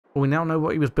Well, we now know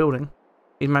what he was building.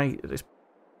 It's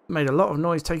made a lot of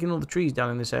noise taking all the trees down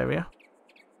in this area.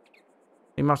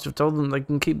 He must have told them they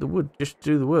can keep the wood just to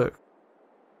do the work.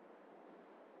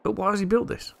 But why has he built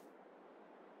this?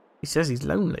 He says he's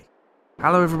lonely.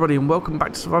 Hello everybody and welcome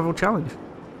back to Survival Challenge.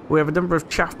 We have a number of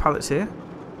chaff pallets here.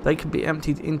 They can be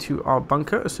emptied into our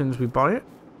bunker as soon as we buy it.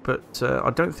 But I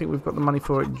don't think we've got the money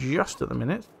for it just at the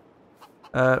minute.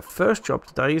 First job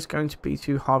today is going to be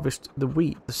to harvest the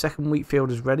wheat. The second wheat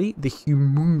field is ready. The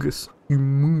humongous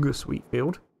wheat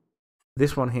field.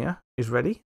 This one here is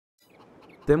ready.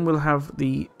 Then we'll have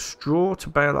the straw to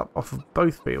bale up off of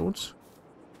both fields.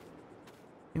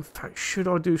 In fact, should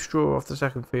I do straw off the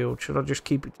second field? Should I just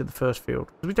keep it to the first field?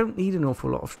 Because we don't need an awful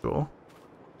lot of straw.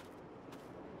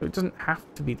 It doesn't have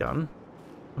to be done.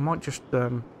 I might just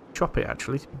chop it,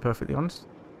 actually, to be perfectly honest.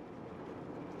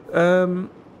 And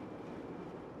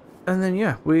then,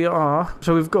 yeah, we are...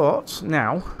 So we've got,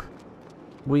 now,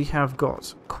 we have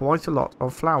got quite a lot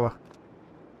of flour.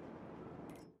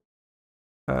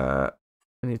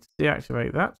 We need to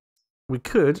deactivate that. We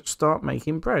could start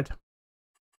making bread.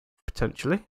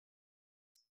 Potentially.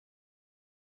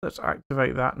 Let's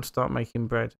activate that and start making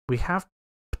bread. We have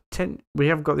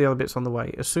got the other bits on the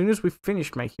way. As soon as we've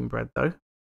finished making bread, though...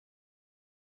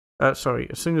 sorry,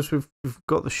 as soon as we've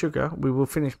got the sugar, we will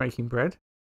finish making bread.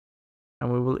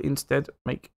 And we will instead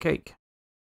make cake.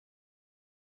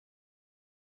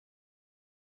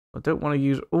 I don't want to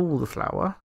use all the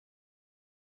flour.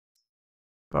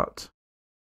 But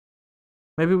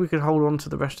maybe we could hold on to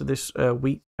the rest of this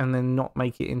wheat and then not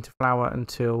make it into flour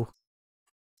until...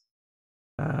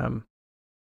 yeah,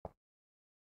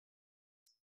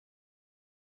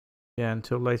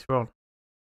 until later on.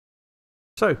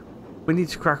 So, we need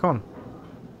to crack on.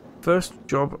 First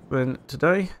job then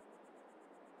today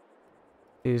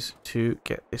is to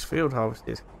get this field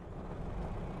harvested.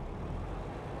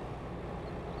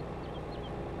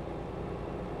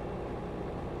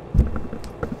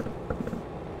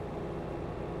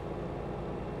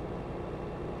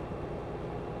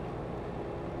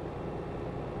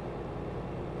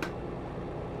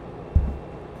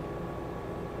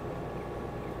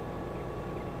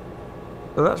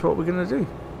 So that's what we're going to do.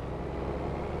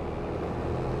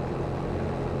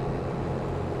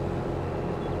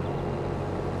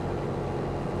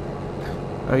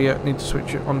 Oh yeah, need to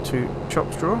switch it onto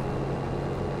chopped straw.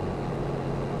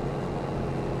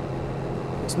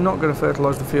 It's not going to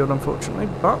fertilise the field, unfortunately,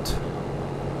 but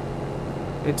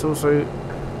it's also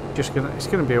just going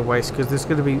to be a waste because there's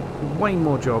going to be way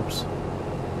more jobs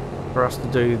for us to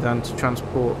do than to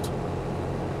transport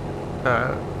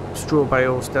straw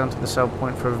bales down to the sell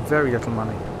point for very little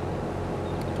money.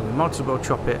 So we might as well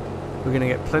chop it. We're going to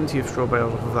get plenty of straw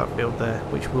bales off of that field there,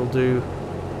 which we'll do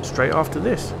straight after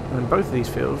this. And then both of these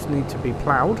fields need to be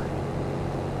ploughed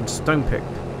and stone picked.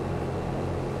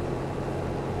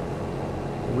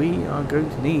 We are going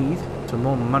to need some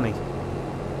more money.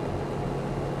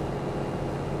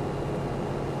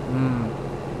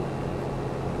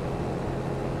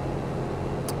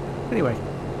 Anyway,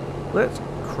 let's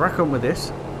crack on with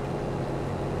this.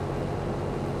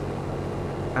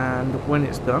 And when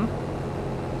it's done,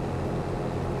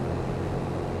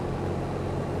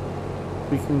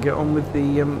 we can get on with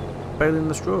the baling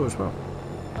the straw as well.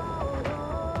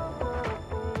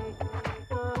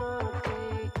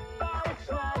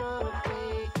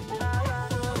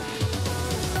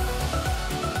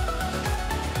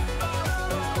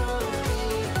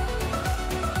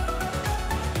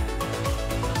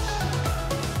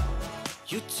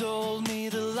 You told me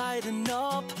to lighten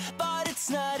up, but it's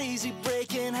not easy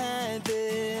breaking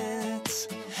habits.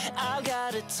 I've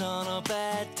got a ton of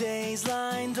bad days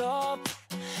lined up,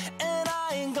 and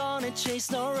I ain't gonna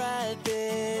chase no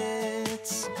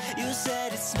rabbits. You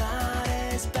said it's not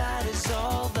as bad as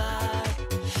all that.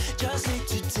 Just need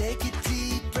to take a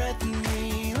deep breath and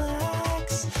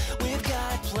relax. We've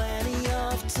got plenty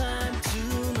of time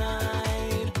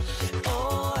tonight.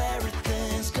 Oh,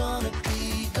 everything's gonna be.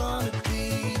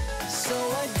 So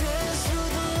I dance through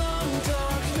the long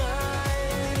dark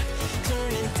night,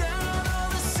 turning down all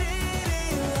the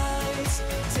city lights.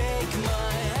 Take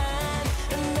my hand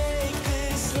and make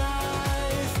this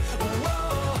life,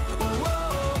 whoa,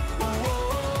 whoa,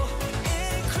 whoa,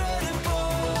 incredible.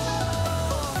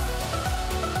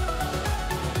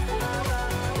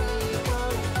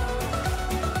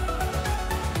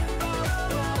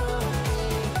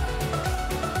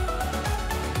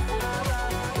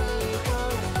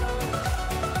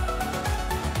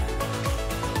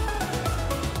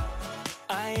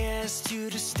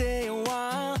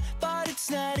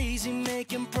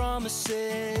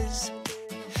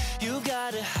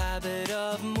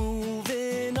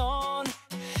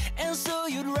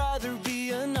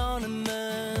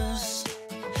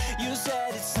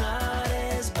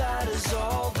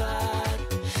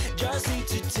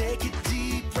 take a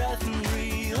deep breath and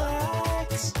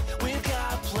relax. We've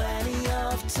got plenty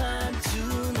of time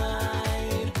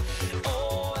tonight.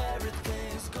 Oh,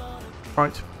 everything's gonna be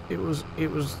Right, it was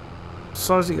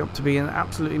sizing up to be an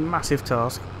absolutely massive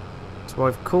task, so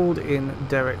I've called in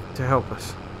Derek to help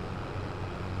us.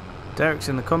 Derek's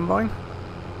in the combine.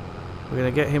 We're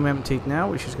going to get him emptied now,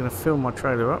 which is going to fill my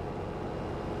trailer up,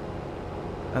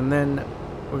 and then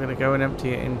we're going to go and empty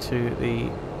it into the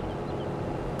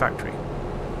factory.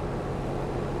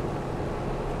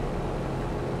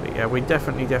 But yeah, we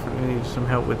definitely needed some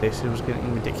help with this. It was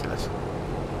getting ridiculous.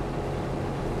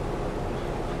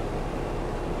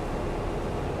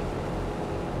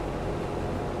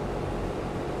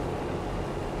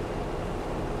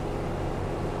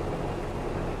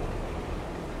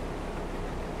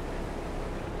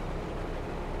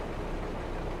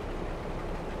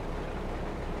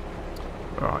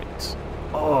 Right.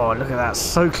 Oh, look at that.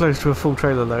 So close to a full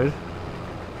trailer load.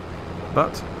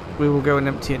 But we will go and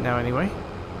empty it now anyway.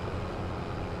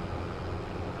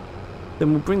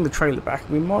 Then we'll bring the trailer back.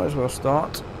 We might as well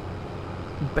start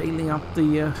baling up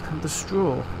the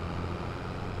straw.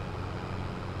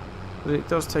 But it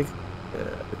does take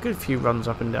a good few runs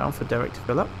up and down for Derek to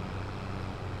fill up.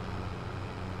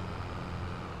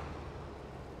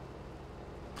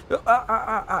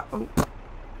 Oh.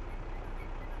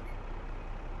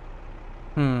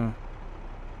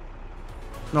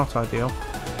 Not ideal.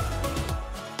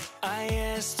 I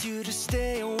asked you to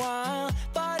stay a while,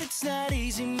 but it's not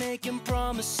easy making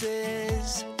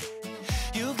promises.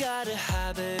 You've got a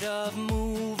habit of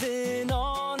moving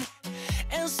on,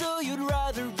 and so you'd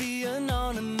rather be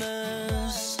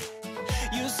anonymous.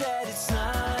 You said it's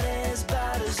not as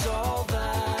bad as all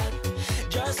that.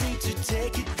 Just need to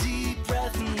take a deep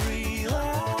breath and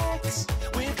relax.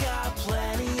 We've got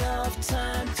plenty of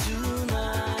time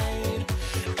tonight.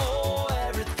 Oh,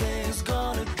 everything's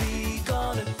gonna be.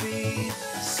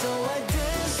 So I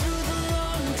dance through the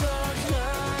long dark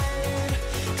night,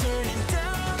 turning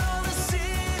down all the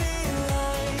city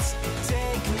lights.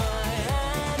 Take my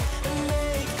hand and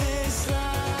make this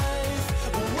life,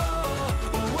 whoa,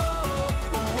 whoa,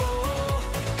 whoa,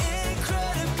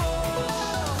 incredible.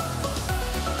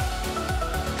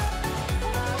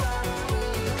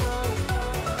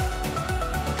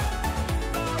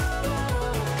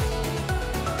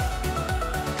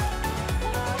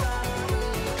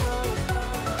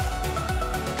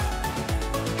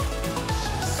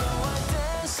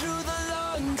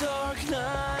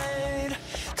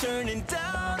 Turning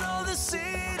down all the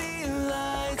city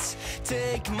lights.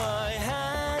 Take my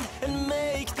hand and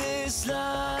make this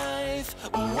life.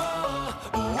 Whoa,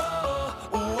 whoa,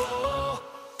 whoa.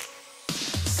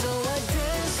 So I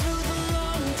dance through the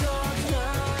long dark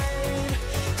night,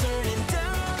 turning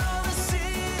down all the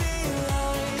city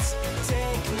lights.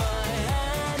 Take my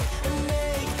hand and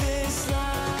make this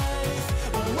life.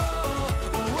 Whoa,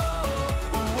 whoa,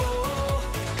 whoa,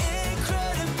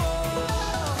 incredible.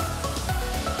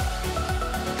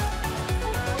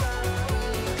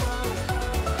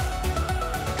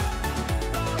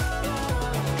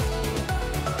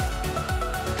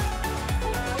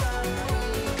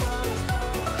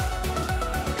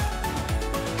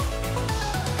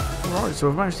 Right, so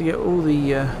I've managed to get all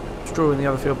the straw in the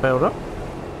other field baled up,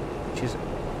 which is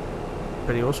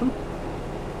pretty awesome.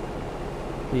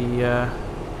 The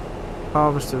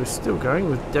harvester is still going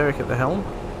with Derek at the helm,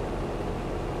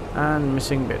 and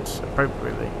missing bits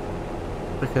appropriately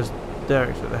because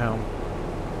Derek's at the helm.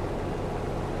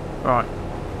 Right,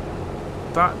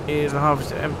 that is the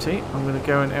harvester empty. I'm going to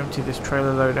go and empty this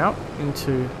trailer load out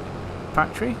into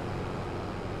factory.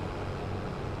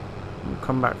 We'll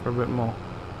come back for a bit more.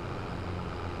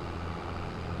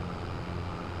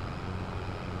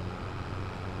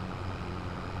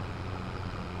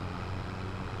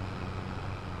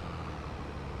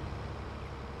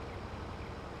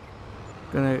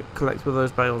 Going to collect all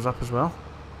those bales up as well.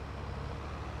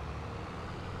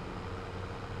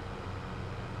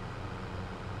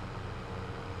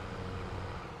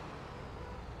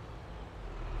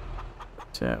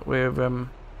 So we're I was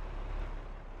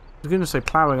going to say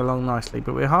ploughing along nicely,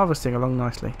 but we're harvesting along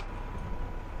nicely.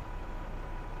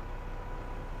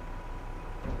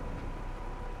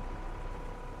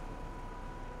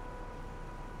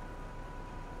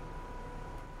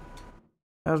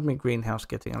 How's my greenhouse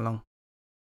getting along?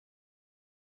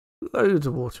 Loads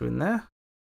of water in there.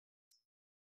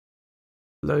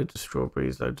 Loads of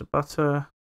strawberries, loads of butter,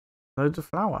 loads of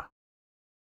flour.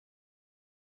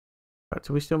 In fact,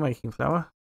 are we still making flour?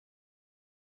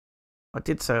 I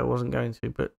did say I wasn't going to,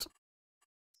 but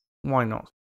why not?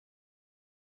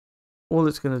 All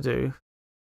it's going to do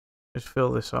is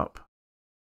fill this up.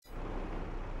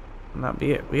 And that'd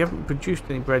be it. We haven't produced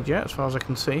any bread yet, as far as I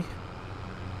can see.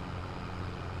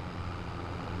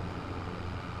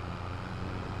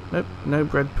 Nope, no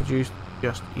bread produced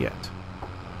just yet.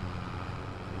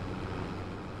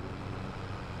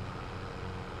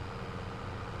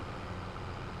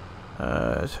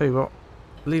 Tell you what,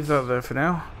 leave that there for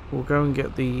now. We'll go and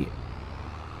get the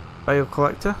bale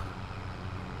collector,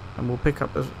 and we'll pick up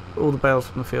all the bales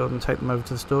from the field and take them over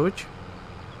to the storage.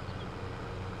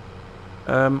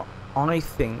 I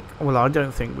think, well, I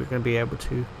don't think we're going to be able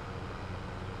to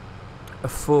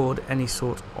afford any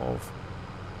sort of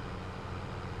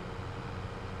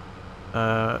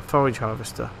forage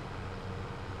harvester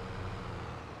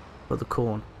for the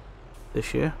corn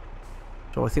this year.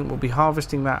 So I think we'll be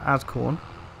harvesting that as corn.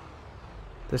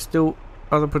 There's still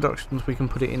other productions we can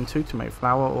put it into to make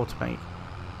flour or to make...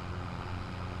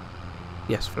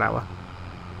 Yes, flour.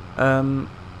 But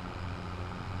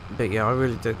yeah, I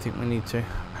really don't think we need to.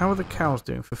 How are the cows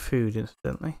doing for food,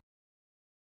 incidentally?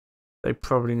 They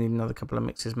probably need another couple of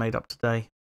mixes made up today.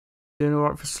 Doing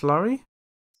alright for slurry?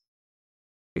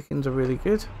 Chickens are really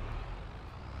good.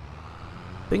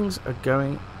 Things are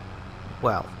going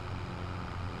well.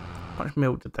 How much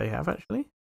milk did they have, actually?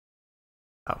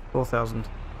 Oh, 4,000.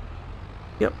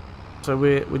 Yep. So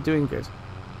we're doing good.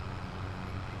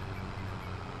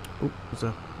 Oh, there's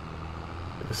a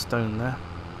bit of stone there.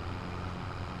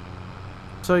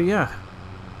 So yeah,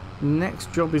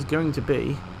 next job is going to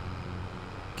be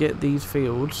get these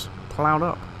fields ploughed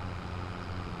up,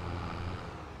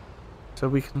 so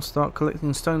we can start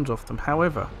collecting stones off them.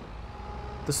 However,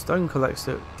 the stone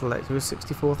collector is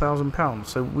 £64,000,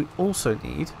 so we also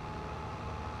need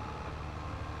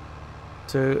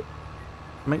to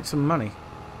make some money,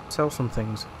 sell some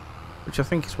things, which I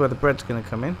think is where the bread's going to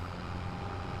come in.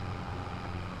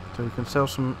 So we can sell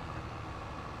some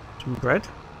bread.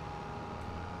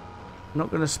 Not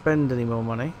going to spend any more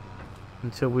money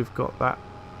until we've got that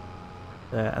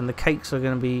there, and the cakes are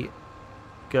going to be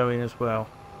going as well.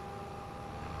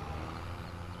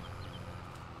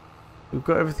 We've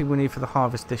got everything we need for the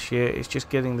harvest this year. It's just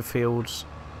getting the fields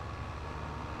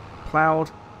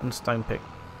ploughed and stone picked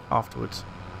afterwards,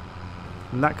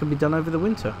 and that can be done over the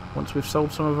winter once we've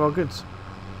sold some of our goods.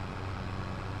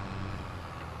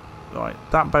 Right,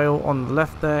 that bale on the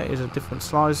left there is a different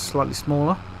size, slightly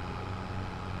smaller.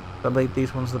 I made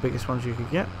these ones the biggest ones you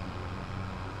could get.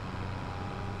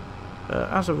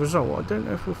 As a result, I don't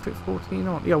know if we'll fit 14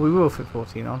 on. Yeah, we will fit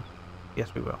 14 on.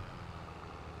 Yes, we will.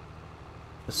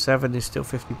 The 7 is still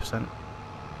 50%.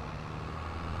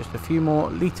 Just a few more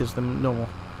litres than normal.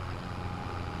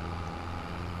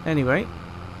 Anyway,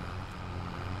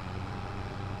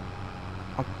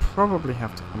 I'll probably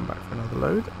have to come back for another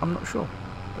load. I'm not sure.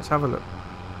 Let's have a look.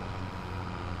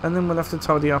 And then we'll have to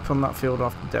tidy up on that field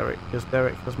after Derek, because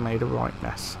Derek has made a right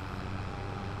mess.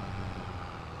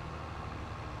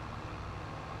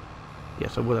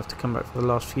 Yes, I will have to come back for the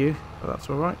last few, but that's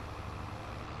alright.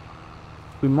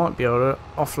 We might be able to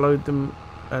offload them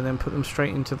and then put them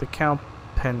straight into the cow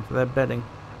pen for their bedding.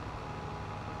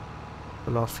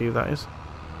 The last few, that is.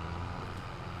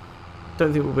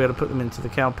 Don't think we'll be able to put them into the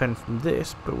cow pen from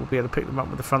this, but we'll be able to pick them up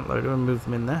with the front loader and move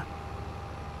them in there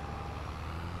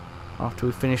after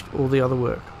we've finished all the other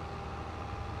work.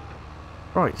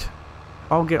 Right,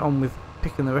 I'll get on with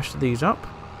picking the rest of these up,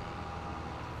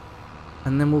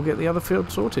 and then we'll get the other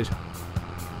field sorted.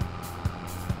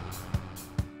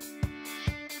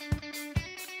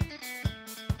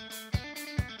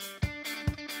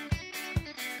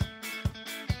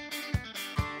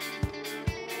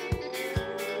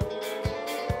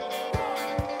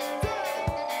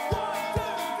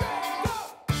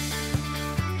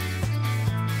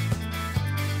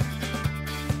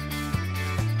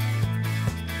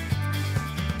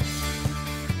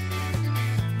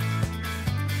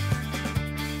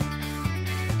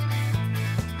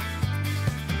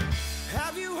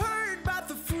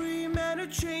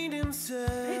 Chained himself.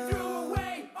 He threw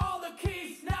away all the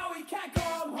keys, now he can't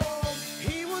come home.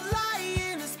 He would lie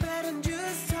in his bed and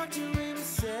just talk to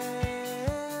himself.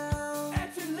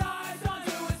 Etching lies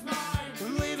onto his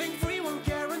mind. Living free won't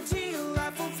guarantee a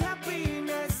life of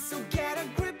happiness, so get a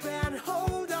grip and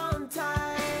hold on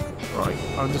tight. Right,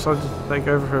 I've decided to take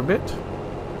over for a bit.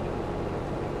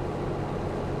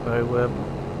 So,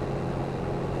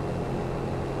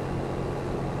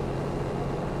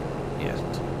 yes.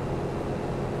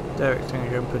 Derek's going to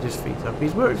go and put his feet up.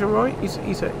 He's worked alright. He's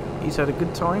had a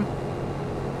good time.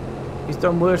 He's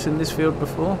done worse in this field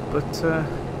before, but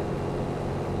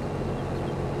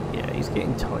yeah, he's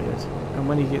getting tired. And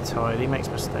when he gets tired, he makes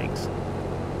mistakes.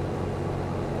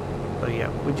 So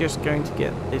yeah, we're just going to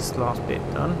get this last bit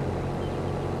done.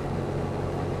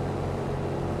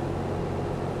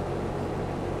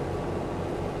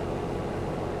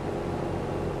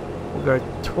 We'll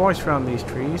go twice around these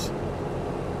trees,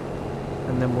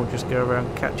 and then we'll just go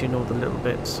around catching all the little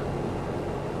bits.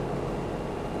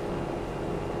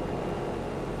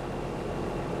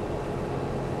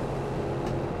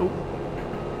 Oh.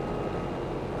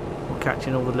 We're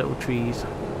catching all the little trees.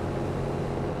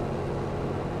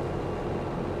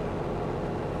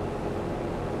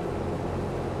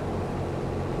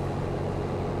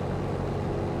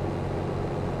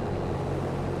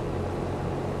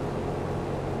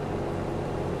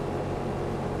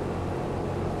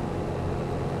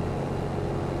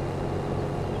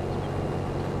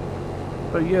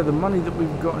 So yeah, the money that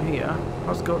we've got here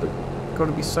has got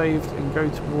to be saved and go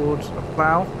towards a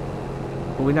plough.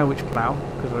 Well, we know which plough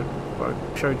because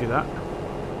I showed you that,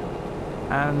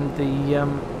 and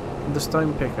the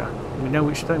stone picker. We know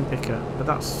which stone picker, but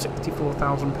that's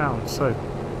 £64,000. So,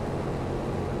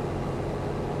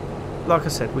 like I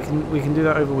said, we can do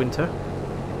that over winter.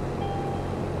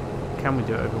 Can we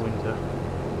do it over winter?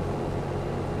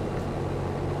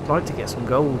 I'd like to get some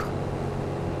gold.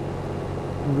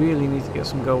 Really need to get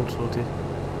some gold sorted.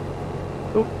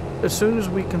 Oh, as soon as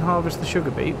we can harvest the sugar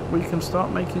beet, we can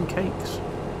start making cakes.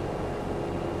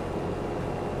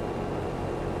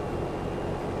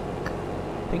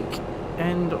 I think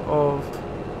end of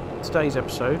today's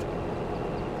episode,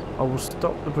 I will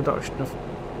stop the production of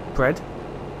bread,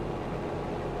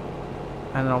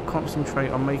 and I'll concentrate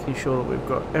on making sure that we've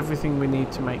got everything we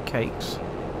need to make cakes.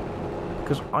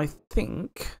 Because I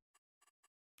think...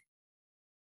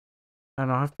 And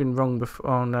I've been wrong before.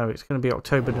 Oh no, it's going to be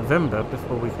October, November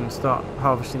before we can start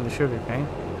harvesting the sugar cane.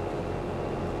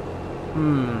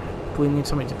 We need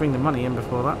something to bring the money in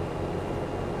before that.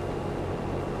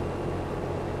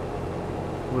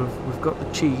 We've got the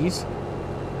cheese.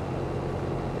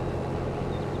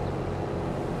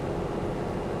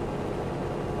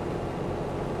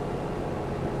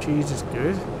 Cheese is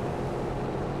good.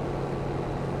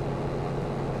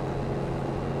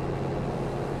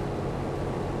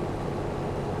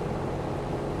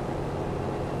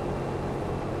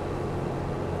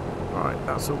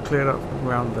 That's all cleared up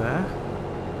around there.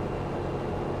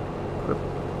 Got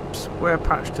a square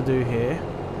patch to do here.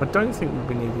 I don't think we'll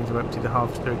be needing to empty the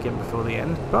harvester again before the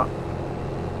end, but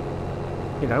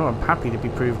you know, I'm happy to be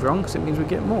proved wrong because it means we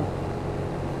get more.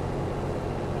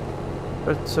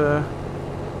 But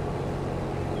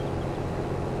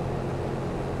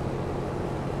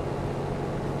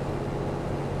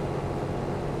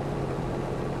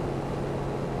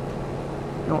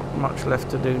not much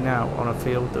left to do now on a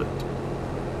field that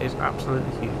is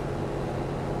absolutely huge.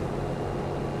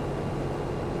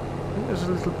 I think there's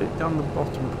a little bit down the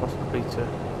bottom possibly to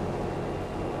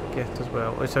get as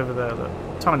well. It's over there, look.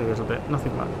 Tiny little bit,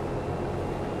 nothing much.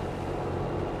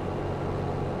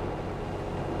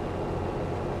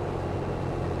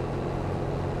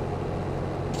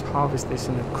 Just harvest this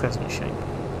in a crescent shape.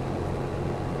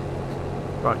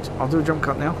 Right, I'll do a jump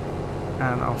cut now,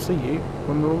 and I'll see you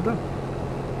when we're all done.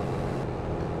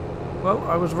 Well,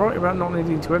 I was right about not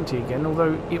needing to empty again,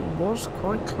 although it was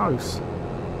quite close.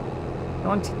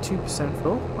 92%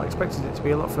 full. I expected it to be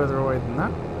a lot further away than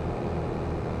that.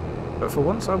 But for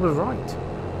once I was right.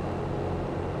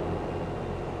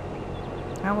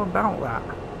 How about that?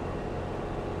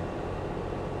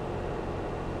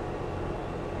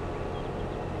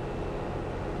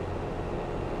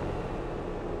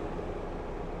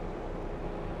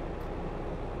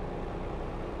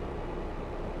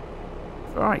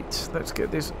 Right, let's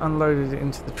get this unloaded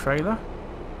into the trailer.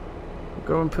 We'll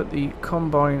go and put the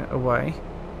combine away.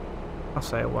 I'll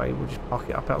say away, we'll just park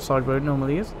it up outside where it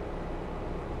normally is.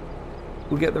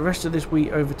 We'll get the rest of this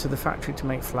wheat over to the factory to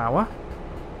make flour.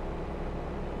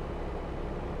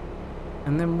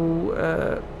 And then we'll,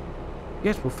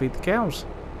 yes, we'll feed the cows.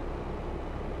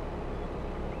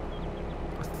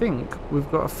 I think we've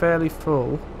got a fairly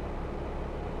full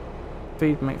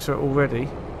feed mixer already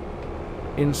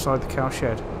inside the cow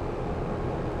shed.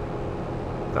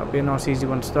 That'll be a nice easy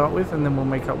one to start with, and then we'll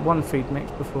make up one feed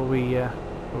mix before we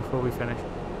finish.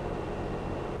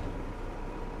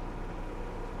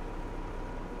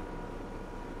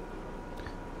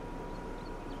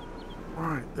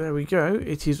 Right, there we go.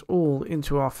 It is all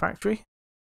into our factory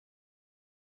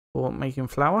for making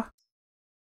flour.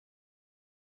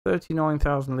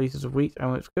 39,000 litres of wheat,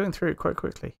 and it's going through it quite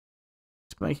quickly.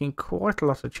 It's making quite a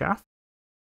lot of chaff,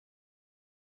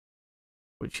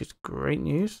 which is great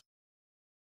news.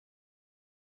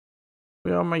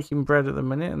 We are making bread at the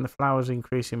minute and the flour's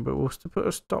increasing, but we'll still put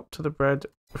a stop to the bread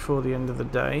before the end of the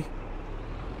day.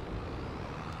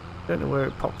 Don't know where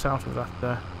it pops out of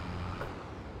that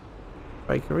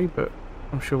bakery, but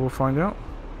I'm sure we'll find out.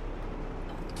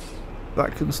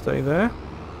 That can stay there.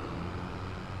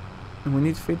 And we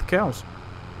need to feed the cows.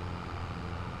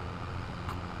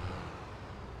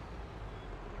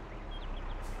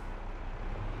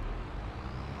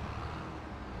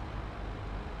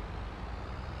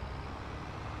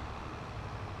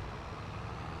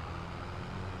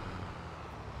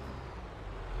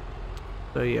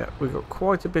 So yeah, we've got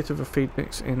quite a bit of a feed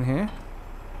mix in here.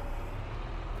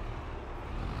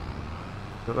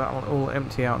 So that will all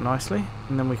empty out nicely,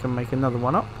 and then we can make another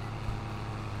one up.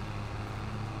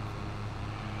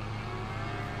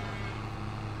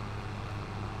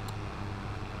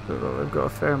 So we've got a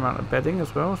fair amount of bedding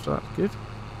as well, so that's good.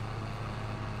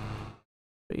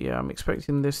 But yeah, I'm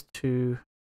expecting this to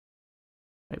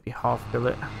maybe half fill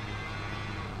it.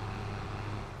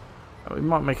 We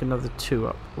might make another 2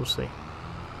 up, we'll see.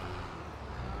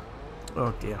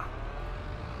 Oh dear.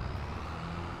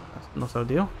 That's not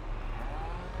ideal.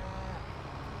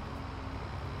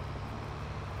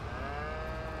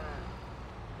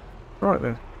 Right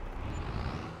then.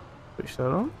 Switch that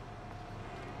on.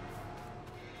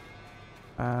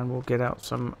 And we'll get out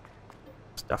some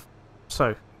stuff.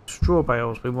 So, straw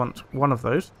bales, we want one of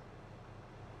those.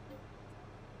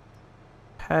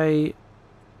 Hay,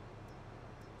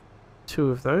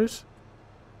 2 of those.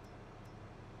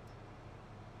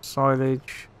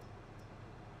 Silage,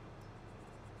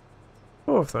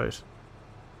 4 of those.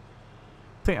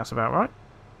 I think that's about right.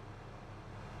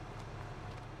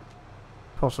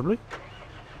 Possibly.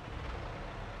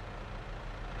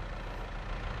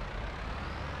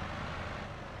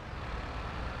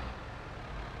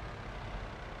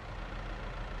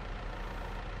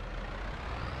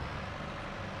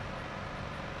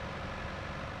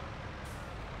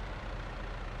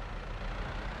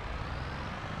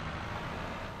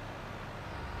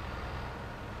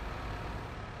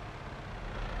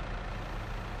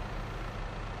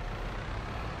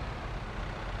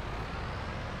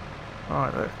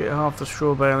 Alright, let's get half the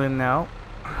straw bale in now.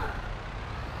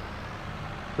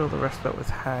 Fill the rest up with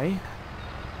hay.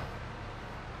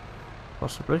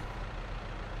 Possibly.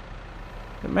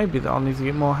 It may be that I'll need to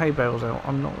get more hay bales out,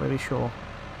 I'm not really sure.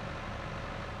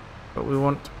 But we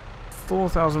want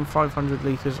 4,500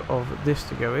 litres of this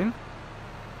to go in.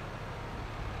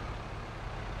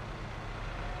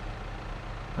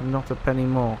 And not a penny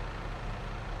more.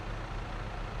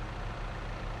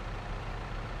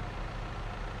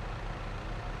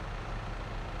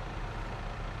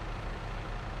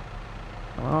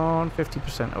 On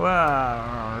 50%.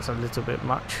 Wow, that's a little bit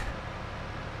much.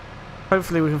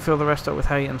 Hopefully we can fill the rest up with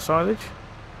hay and silage.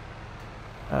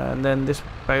 And then this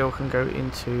bale can go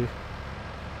into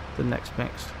the next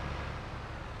mix.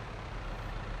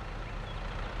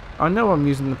 I know I'm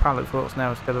using the pallet forks now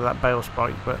instead of that bale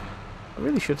spike, but I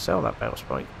really should sell that bale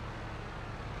spike.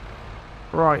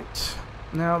 Right,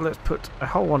 now let's put a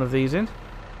whole one of these in.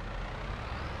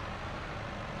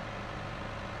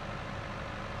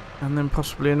 And then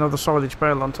possibly another silage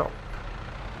bale on top.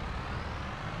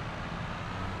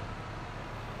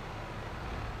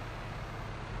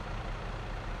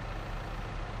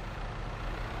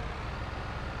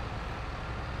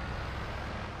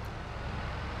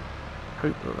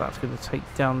 Hope that that's going to take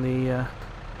down the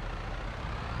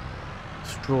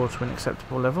straw to an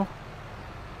acceptable level.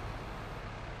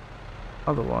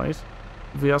 Otherwise,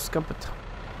 we are scuppered.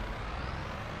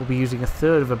 We'll be using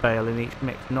 1/3 of a bale in each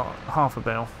mix, not half a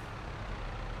bale.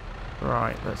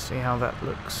 Right, let's see how that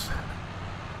looks.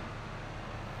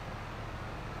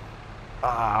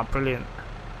 Ah, brilliant.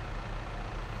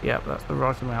 Yep, that's the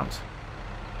right amount.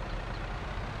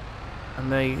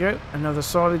 And there you go, another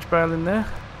silage bale in there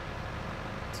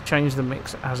to change the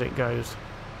mix as it goes.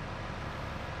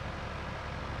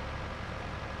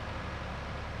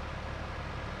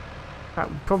 That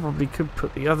probably could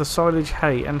put the other silage,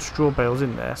 hay and straw bales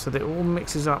in there so that it all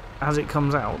mixes up as it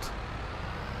comes out.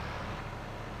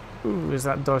 Ooh, is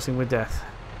that dicing with death?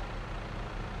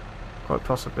 Quite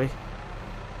possibly.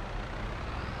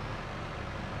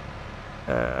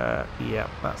 Yeah,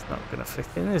 that's not going to fit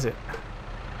in, is it?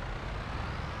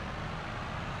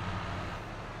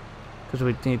 Because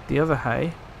we'd need the other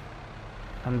hay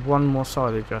and one more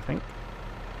silage, I think,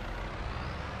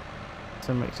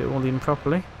 to mix it all in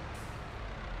properly.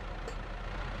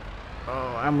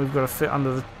 Oh, and we've got to fit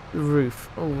under the roof.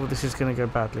 Oh, this is going to go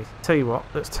badly. Tell you what,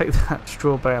 let's take that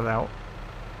straw bale out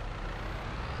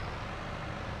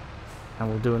and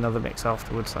we'll do another mix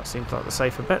afterwards. That seems like the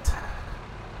safer bet.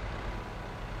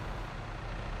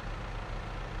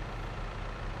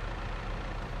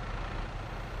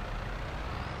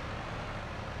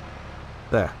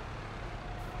 There.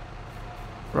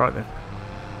 Right then.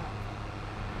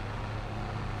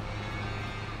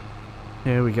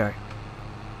 Here we go.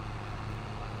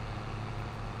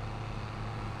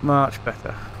 Much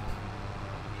better.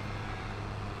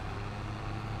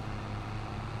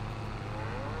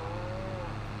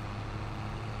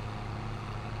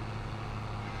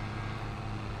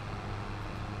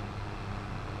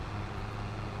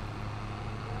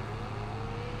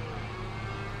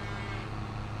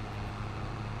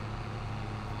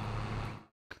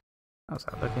 How's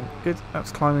that looking? Good.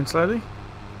 That's climbing slowly.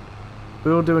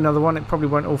 We'll do another one. It probably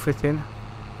won't all fit in.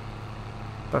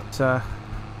 But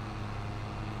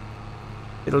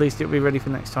at least it'll be ready for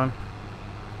next time.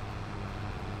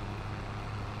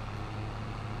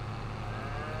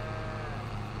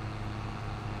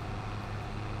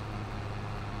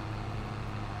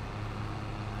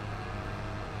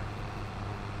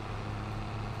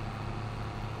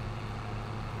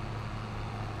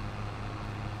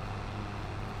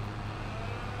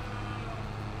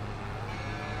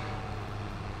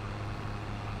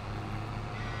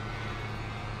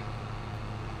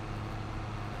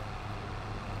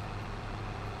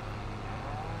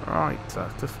 Right,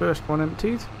 that's the first one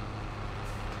emptied.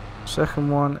 Second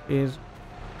one is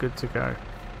good to go.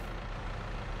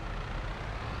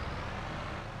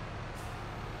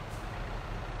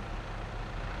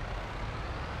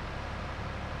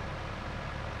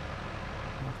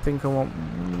 I think I want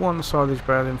one silage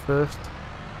bale in first,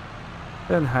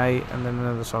 then hay, and then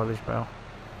another silage bale.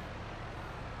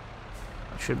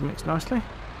 That should mix nicely.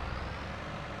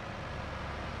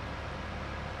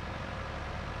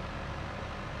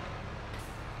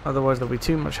 Otherwise there'll be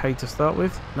too much hay to start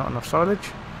with, not enough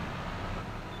silage.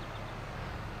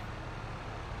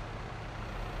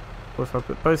 Or if I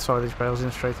put both silage bales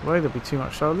in straight away, there'll be too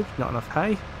much silage, not enough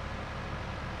hay.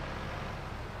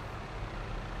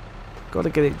 Got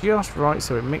to get it just right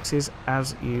so it mixes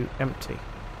as you empty.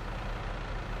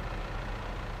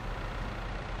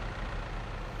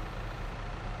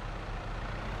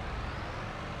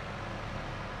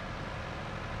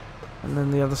 And then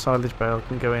the other silage bale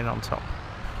can go in on top.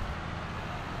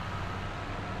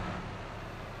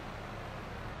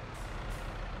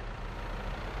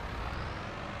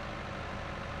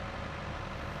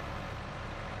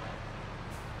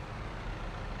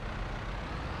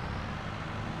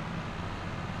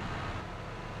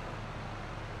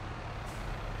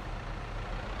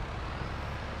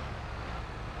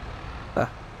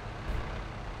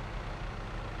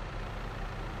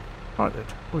 Right then,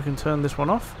 we can turn this one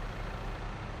off.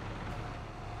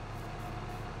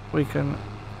 We can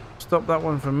stop that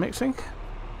one from mixing,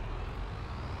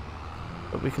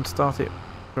 but we can start it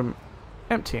from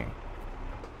emptying.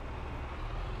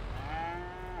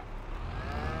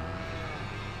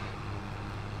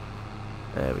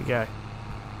 There we go.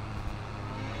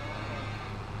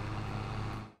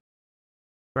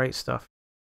 Great stuff.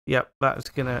 Yep, that's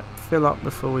going to fill up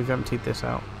before we've emptied this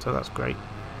out, so that's great.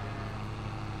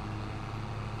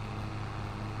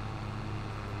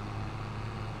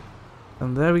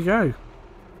 And there we go.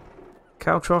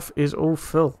 Cow trough is all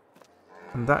full.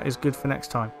 And that is good for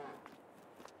next time.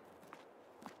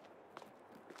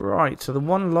 Right, so the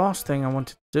one last thing I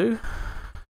wanted to do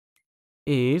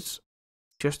is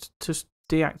just to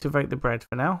deactivate the bread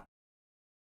for now.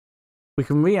 We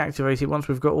can reactivate it once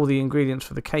we've got all the ingredients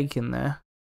for the cake in there.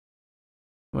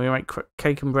 We make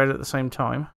cake and bread at the same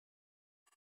time.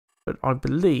 But I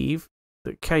believe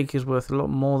that cake is worth a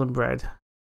lot more than bread.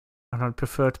 And I'd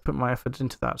prefer to put my efforts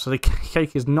into that. So the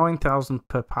cake is 9,000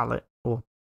 per pallet, or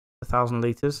 1,000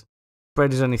 litres.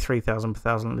 Bread is only 3,000 per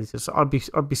 1,000 litres. So I'd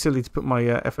be silly to put my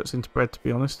efforts into bread, to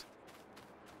be honest.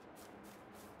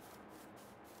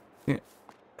 It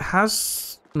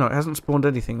hasn't spawned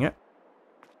anything yet.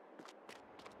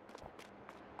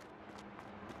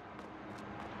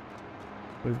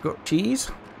 We've got cheese.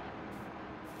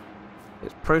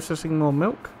 It's processing more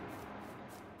milk.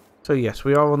 So yes,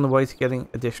 we are on the way to getting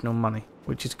additional money,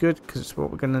 which is good because it's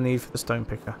what we're going to need for the stone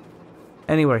picker.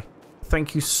 Anyway,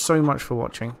 thank you so much for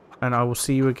watching, and I will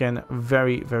see you again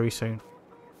very, very soon.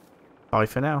 Bye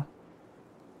for now.